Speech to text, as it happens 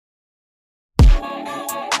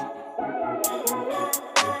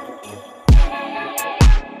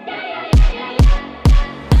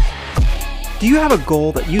Do you have a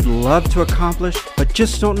goal that you'd love to accomplish, but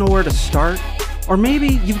just don't know where to start? Or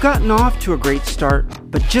maybe you've gotten off to a great start,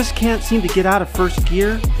 but just can't seem to get out of first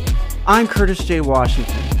gear? I'm Curtis J.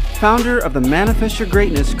 Washington, founder of the Manifest Your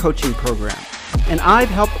Greatness coaching program, and I've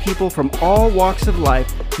helped people from all walks of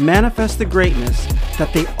life manifest the greatness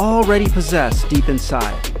that they already possess deep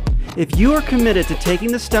inside. If you are committed to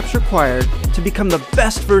taking the steps required to become the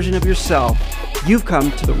best version of yourself, you've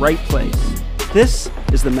come to the right place. This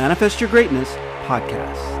is the Manifest Your Greatness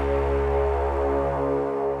podcast.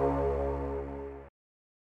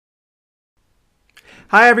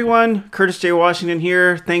 Hi everyone, Curtis J. Washington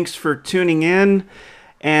here. Thanks for tuning in.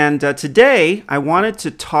 And today I wanted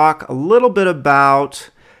to talk a little bit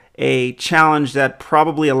about a challenge that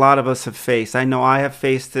probably a lot of us have faced. I know I have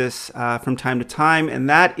faced this from time to time, and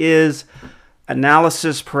that is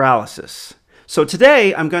analysis paralysis. So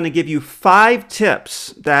today I'm going to give you 5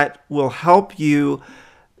 tips that will help you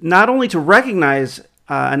not only to recognize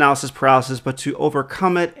analysis paralysis, but to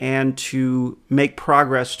overcome it and to make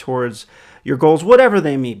progress towards your goals, whatever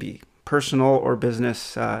they may be, personal or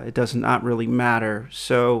business. It does not really matter.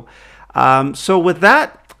 So with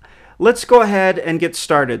that, let's go ahead and get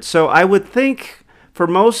started. So I would think for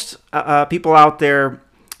most people out there,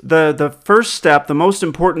 the first step, the most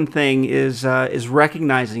important thing is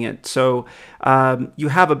recognizing it. So you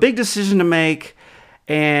have a big decision to make,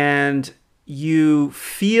 and you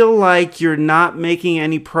feel like you're not making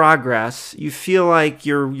any progress. You feel like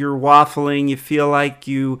you're waffling. You feel like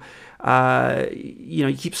you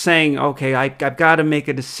keep saying, "Okay, I've got to make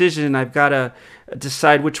a decision. I've got to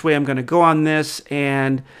decide which way I'm going to go on this,"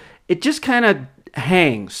 and it just kind of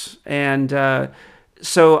hangs. And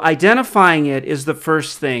so identifying it is the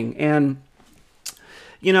first thing. And,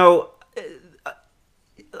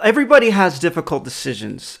 everybody has difficult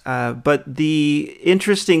decisions. But the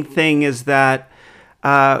interesting thing is that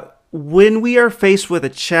when we are faced with a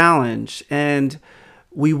challenge and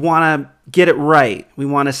we want to get it right, we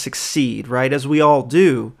want to succeed, right, as we all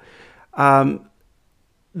do,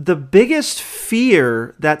 the biggest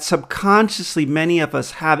fear that subconsciously many of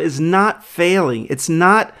us have is not failing. It's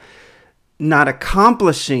not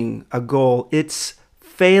accomplishing a goal. It's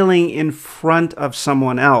failing in front of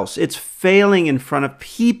someone else. It's failing in front of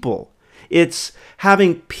people. It's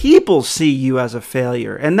having people see you as a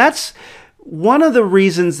failure. And that's one of the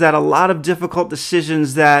reasons that a lot of difficult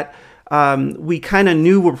decisions that we kind of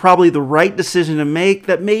knew were probably the right decision to make,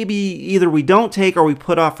 that maybe either we don't take or we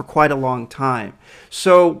put off for quite a long time.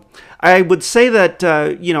 So I would say that,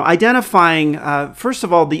 identifying, first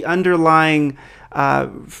of all, the underlying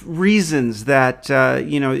reasons that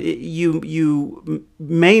you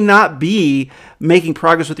may not be making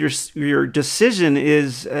progress with your decision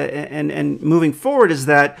is and moving forward is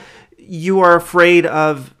that you are afraid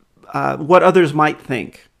of what others might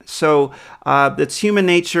think. So that's human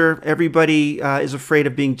nature. Everybody is afraid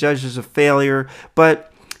of being judged as a failure.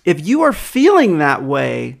 But if you are feeling that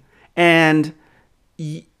way, and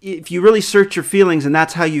if you really search your feelings and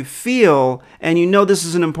that's how you feel, and you know this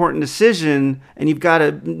is an important decision and you've got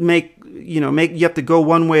to you have to go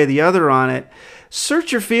one way or the other on it,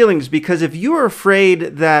 search your feelings. Because if you are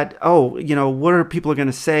afraid that, what are people going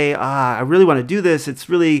to say? I really want to do this. It's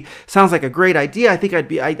really sounds like a great idea. I think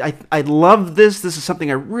I love this. This is something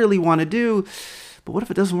I really want to do. But what if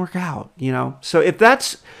it doesn't work out? So if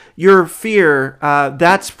that's your fear,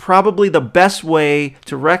 that's probably the best way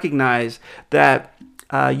to recognize that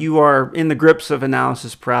you are in the grips of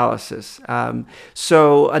analysis paralysis.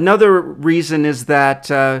 So another reason is that,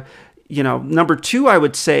 number 2, I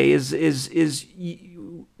would say is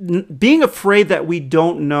being afraid that we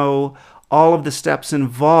don't know all of the steps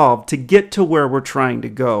involved to get to where we're trying to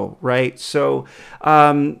go, right? So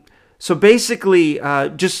basically,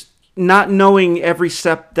 just not knowing every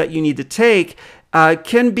step that you need to take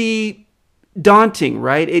can be daunting,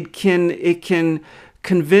 right? It can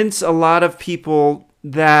convince a lot of people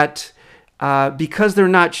that because they're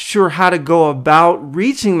not sure how to go about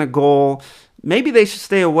reaching the goal, maybe they should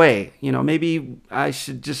stay away. Maybe I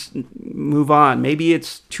should just move on. Maybe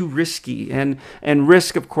it's too risky. And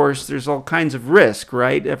risk, of course, there's all kinds of risk,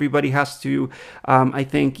 right? Everybody has to, I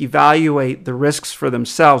think, evaluate the risks for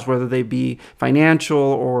themselves, whether they be financial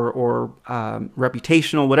or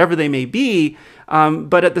reputational, whatever they may be.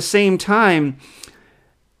 But at the same time,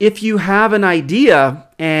 if you have an idea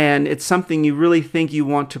and it's something you really think you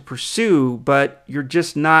want to pursue, but you're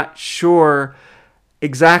just not sure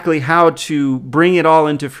exactly how to bring it all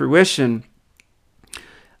into fruition,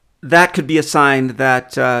 that could be a sign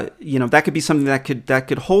that that could be something that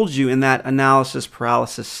could hold you in that analysis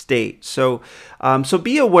paralysis state. So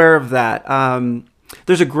be aware of that.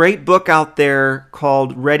 There's a great book out there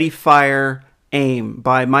called Ready, Fire, Aim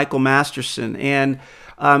by Michael Masterson. And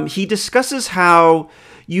he discusses how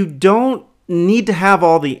you don't need to have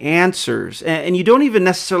all the answers, and you don't even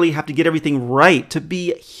necessarily have to get everything right to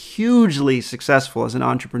be hugely successful as an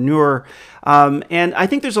entrepreneur. And I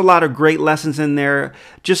think there's a lot of great lessons in there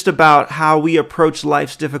just about how we approach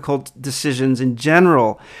life's difficult decisions in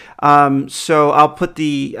general. So I'll put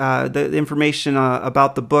the information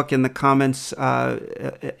about the book in the comments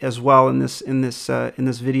as well in this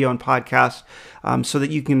video and podcast, so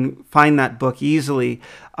that you can find that book easily.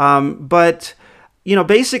 But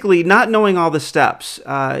basically not knowing all the steps,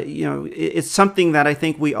 it's something that I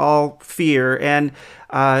think we all fear, and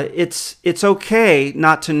it's okay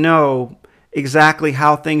not to know exactly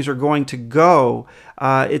how things are going to go.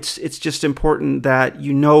 It's just important that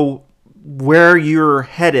you know where you're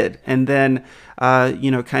headed, and then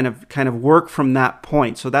kind of work from that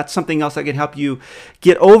point. So that's something else that can help you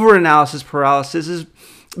get over analysis paralysis, is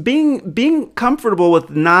being comfortable with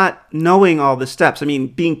not knowing all the steps. I mean,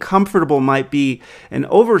 being comfortable might be an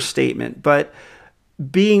overstatement, but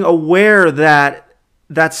being aware that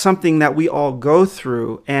that's something that we all go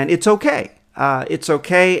through, and it's okay. It's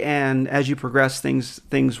okay, and as you progress,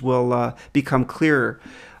 things will become clearer.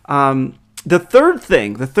 The third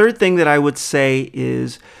thing that I would say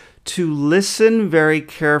is to listen very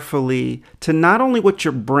carefully to not only what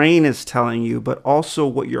your brain is telling you, but also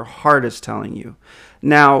what your heart is telling you.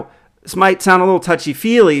 Now, this might sound a little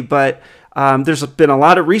touchy-feely, but there's been a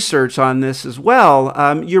lot of research on this as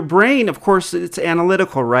well. Your brain, of course, it's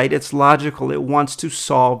analytical, right? It's logical. It wants to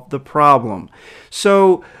solve the problem.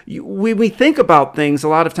 So when we think about things, a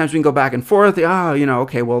lot of times we can go back and forth.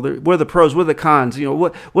 Okay, well, what are the pros? What are the cons?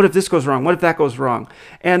 What if this goes wrong? What if that goes wrong?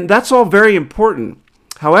 And that's all very important.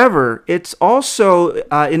 However, it's also,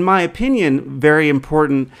 in my opinion, very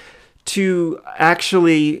important to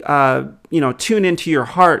actually, tune into your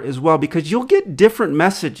heart as well, because you'll get different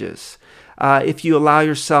messages if you allow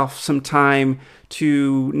yourself some time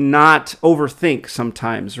to not overthink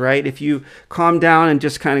sometimes, right? If you calm down and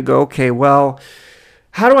just kind of go, okay, well,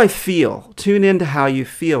 how do I feel? Tune into how you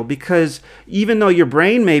feel, because even though your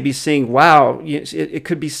brain may be saying, wow, it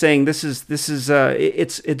could be saying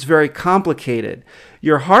it's very complicated.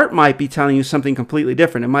 Your heart might be telling you something completely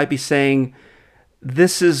different. It might be saying,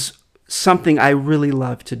 this is something I really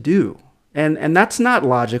love to do. And that's not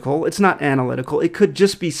logical. It's not analytical. It could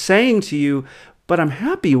just be saying to you, but I'm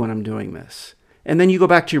happy when I'm doing this. And then you go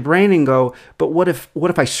back to your brain and go, but what if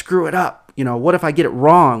I screw it up? What if I get it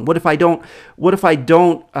wrong? What if the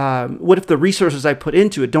resources I put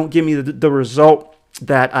into it don't give me the result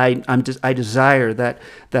that I desire, that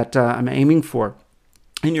I'm aiming for?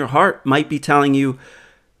 And your heart might be telling you,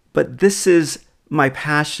 but this is my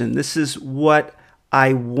passion. This is what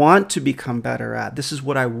I want to become better at. This is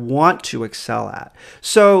what I want to excel at.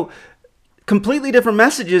 So completely different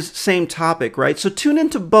messages, same topic, right? So tune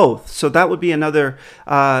into both. So that would be another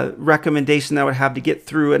recommendation that I would have to get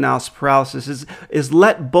through analysis paralysis, is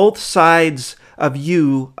let both sides of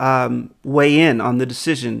you weigh in on the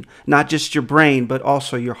decision, not just your brain, but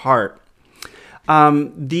also your heart.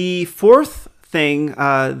 The fourth thing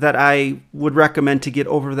that I would recommend to get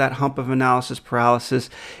over that hump of analysis paralysis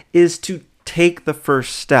is to take the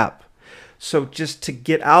first step. So just to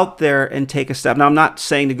get out there and take a step. Now, I'm not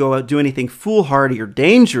saying to go out do anything foolhardy or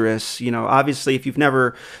dangerous. Obviously, if you've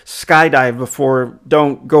never skydived before,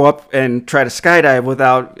 don't go up and try to skydive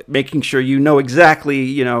without making sure you know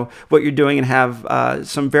exactly, what you're doing, and have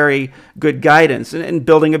some very good guidance. And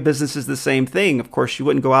building a business is the same thing. Of course, you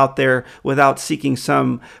wouldn't go out there without seeking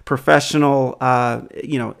some professional,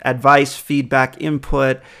 advice, feedback,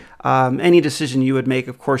 input. Any decision you would make,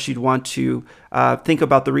 of course, you'd want to think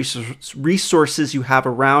about the resources you have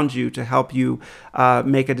around you to help you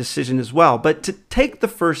make a decision as well. But to take the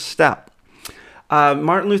first step,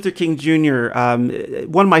 Martin Luther King Jr.,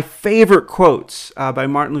 one of my favorite quotes by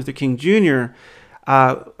Martin Luther King Jr.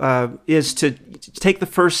 Is to take the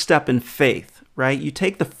first step in faith, right? You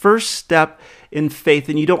take the first step in faith,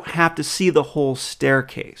 and you don't have to see the whole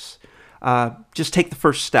staircase. Just take the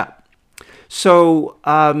first step. So,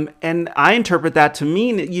 and I interpret that to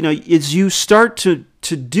mean, as you start to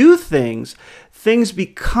do things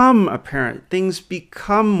become apparent, things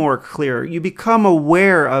become more clear. You become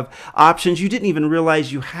aware of options you didn't even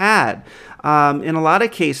realize you had. In a lot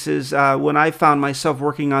of cases, when I found myself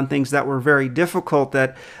working on things that were very difficult,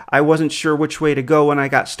 that I wasn't sure which way to go when I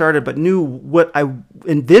got started, but knew what I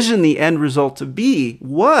envisioned the end result to be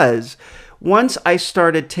was, once I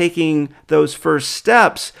started taking those first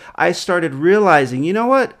steps, I started realizing, you know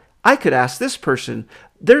what? I could ask this person.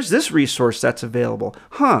 there's this resource that's available.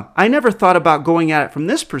 I never thought about going at it from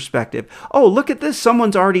this perspective. Oh, look at this.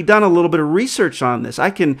 Someone's already done a little bit of research on this.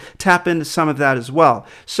 I can tap into some of that as well.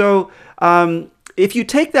 So if you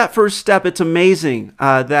take that first step, it's amazing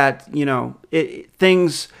that,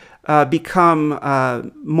 things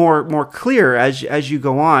become more clear as you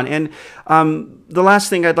go on. And the last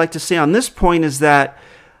thing I'd like to say on this point is that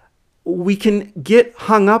we can get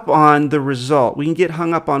hung up on the result. We can get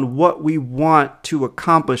hung up on what we want to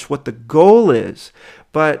accomplish, what the goal is.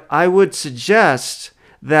 But I would suggest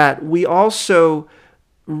that we also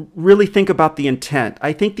really think about the intent.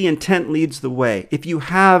 I think the intent leads the way. If you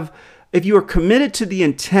are committed to the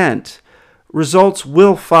intent, results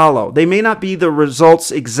will follow. They may not be the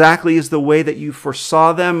results exactly as the way that you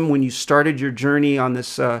foresaw them when you started your journey on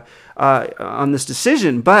this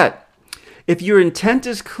decision, but if your intent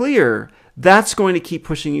is clear, that's going to keep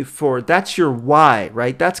pushing you forward. That's your why,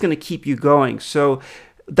 right? That's going to keep you going. So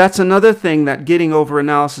that's another thing that getting over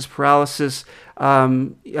analysis paralysis,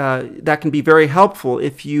 that can be very helpful.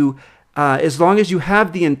 If you, as long as you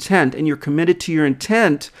have the intent and you're committed to your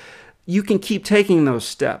intent, you can keep taking those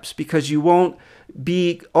steps because you won't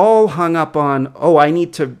be all hung up on, I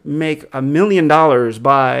need to make $1 million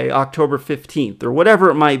by October 15th or whatever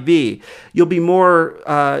it might be. You'll be more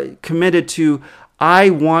committed to, I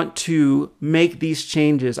want to make these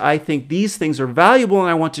changes. I think these things are valuable and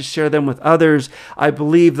I want to share them with others. I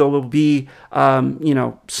believe there will be,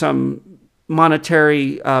 some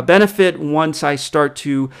monetary benefit once I start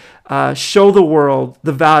to show the world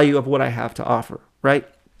the value of what I have to offer, right?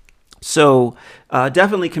 So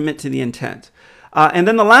definitely commit to the intent. And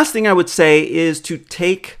then the last thing I would say is to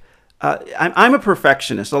take, I'm a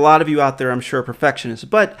perfectionist. A lot of you out there, I'm sure, are perfectionists,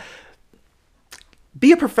 but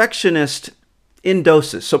be a perfectionist in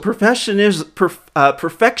doses. So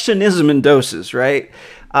perfectionism in doses, right?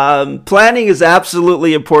 Planning is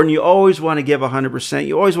absolutely important. You always want to give 100%.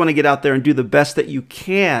 You always want to get out there and do the best that you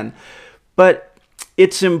can. But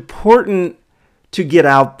it's important to get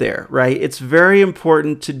out there, right? It's very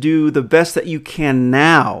important to do the best that you can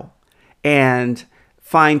now and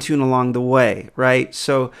fine-tune along the way, right?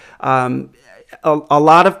 So a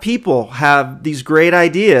lot of people have these great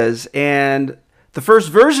ideas, and the first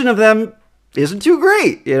version of them isn't too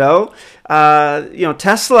great,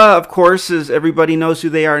 Tesla, of course, as everybody knows who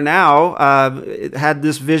they are now, had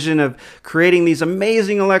this vision of creating these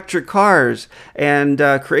amazing electric cars and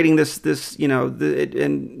creating this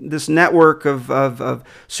network of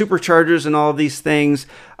superchargers and all of these things.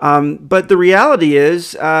 But the reality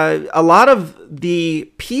is, a lot of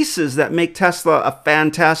the pieces that make Tesla a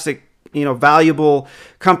fantastic, valuable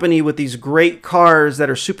company with these great cars that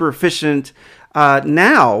are super efficient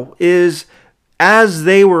now is, as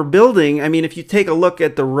they were building, if you take a look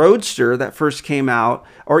at the Roadster that first came out,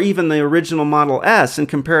 or even the original Model S, and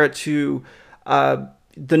compare it to the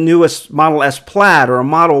newest Model S Plaid or a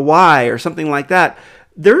Model Y or something like that,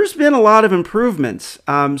 there's been a lot of improvements.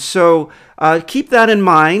 So keep that in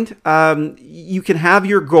mind. You can have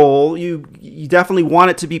your goal. You definitely want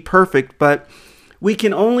it to be perfect, but we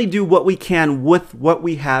can only do what we can with what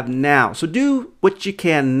we have now. So do what you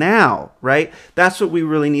can now, right? That's what we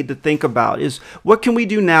really need to think about, is what can we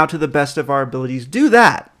do now to the best of our abilities? Do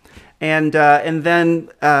that. And then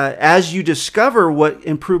as you discover what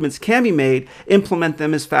improvements can be made, implement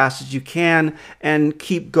them as fast as you can and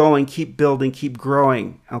keep going, keep building, keep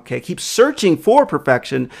growing, okay? Keep searching for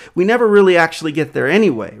perfection. We never really actually get there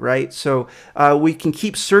anyway, right? So we can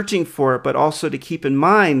keep searching for it, but also to keep in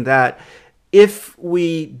mind that if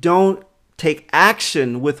we don't take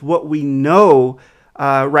action with what we know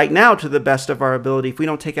right now to the best of our ability, if we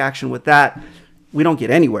don't take action with that, we don't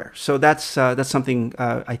get anywhere. So that's something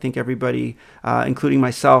I think everybody, including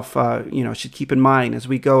myself, should keep in mind as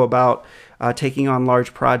we go about taking on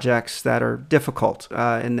large projects that are difficult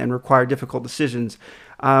and require difficult decisions.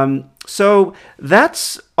 So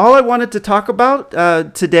that's all I wanted to talk about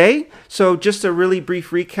today. So just a really brief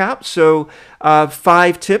recap. So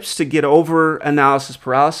 5 tips to get over analysis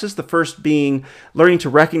paralysis. The first being learning to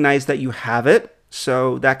recognize that you have it.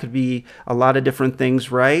 So that could be a lot of different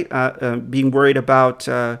things, right? Being worried about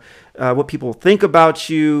what people think about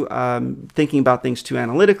you, thinking about things too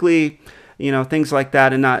analytically, things like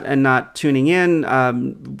that, and not tuning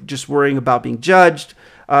in, just worrying about being judged.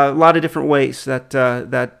 A lot of different ways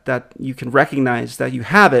that you can recognize that you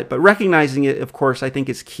have it, but recognizing it, of course, I think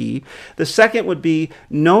is key. The second would be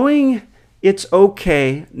knowing it's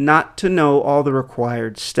okay not to know all the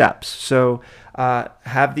required steps. So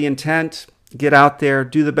have the intent, get out there,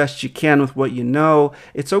 do the best you can with what you know.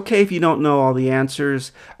 It's okay if you don't know all the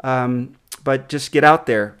answers, but just get out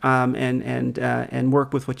there and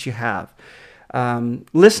work with what you have.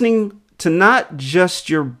 Listening to not just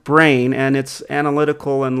your brain and its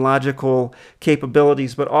analytical and logical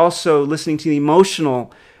capabilities, but also listening to the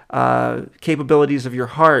emotional capabilities of your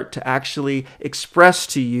heart to actually express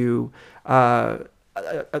to you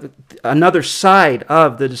another side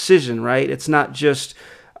of the decision, right? It's not just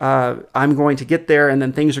I'm going to get there and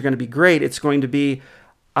then things are going to be great. It's going to be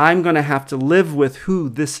I'm going to have to live with who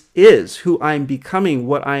this is, who I'm becoming,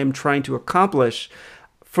 what I am trying to accomplish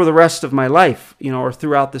for the rest of my life, or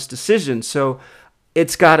throughout this decision. So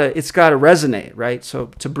it's gotta resonate, right? So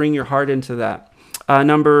to bring your heart into that.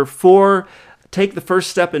 Number 4, take the first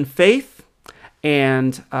step in faith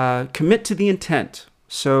and commit to the intent.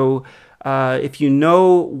 So if you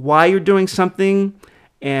know why you're doing something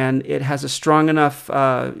and it has a strong enough,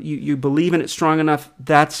 you believe in it strong enough,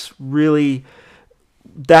 that's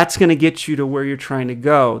going to get you to where you're trying to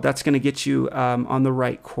go. That's going to get you on the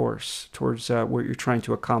right course towards what you're trying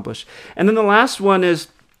to accomplish. And then the last one is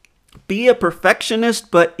be a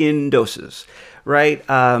perfectionist, but in doses, right?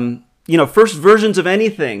 First versions of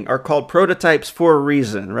anything are called prototypes for a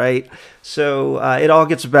reason, right? So it all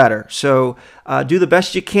gets better. So do the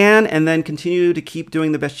best you can and then continue to keep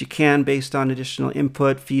doing the best you can based on additional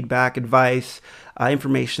input, feedback, advice,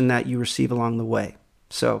 information that you receive along the way.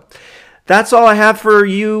 So that's all I have for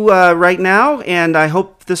you right now, and I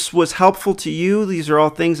hope this was helpful to you. These are all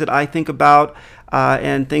things that I think about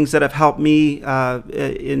and things that have helped me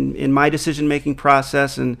in my decision-making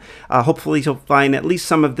process, and hopefully you'll find at least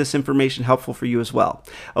some of this information helpful for you as well.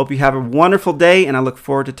 I hope you have a wonderful day, and I look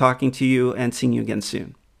forward to talking to you and seeing you again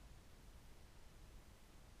soon.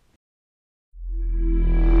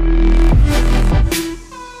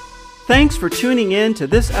 Thanks for tuning in to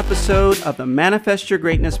this episode of the Manifest Your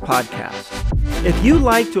Greatness podcast. If you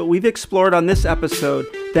liked what we've explored on this episode,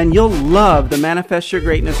 then you'll love the Manifest Your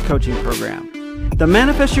Greatness coaching program. The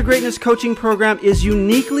Manifest Your Greatness coaching program is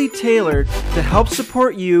uniquely tailored to help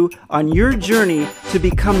support you on your journey to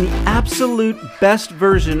become the absolute best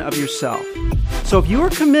version of yourself. So if you are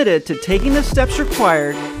committed to taking the steps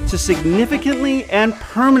required to significantly and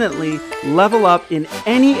permanently level up in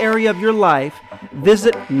any area of your life,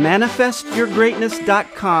 visit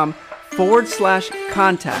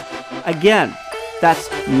manifestyourgreatness.com/contact. Again, that's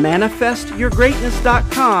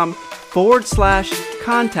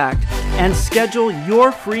manifestyourgreatness.com/contact and schedule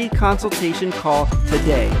your free consultation call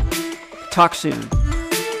today. Talk soon.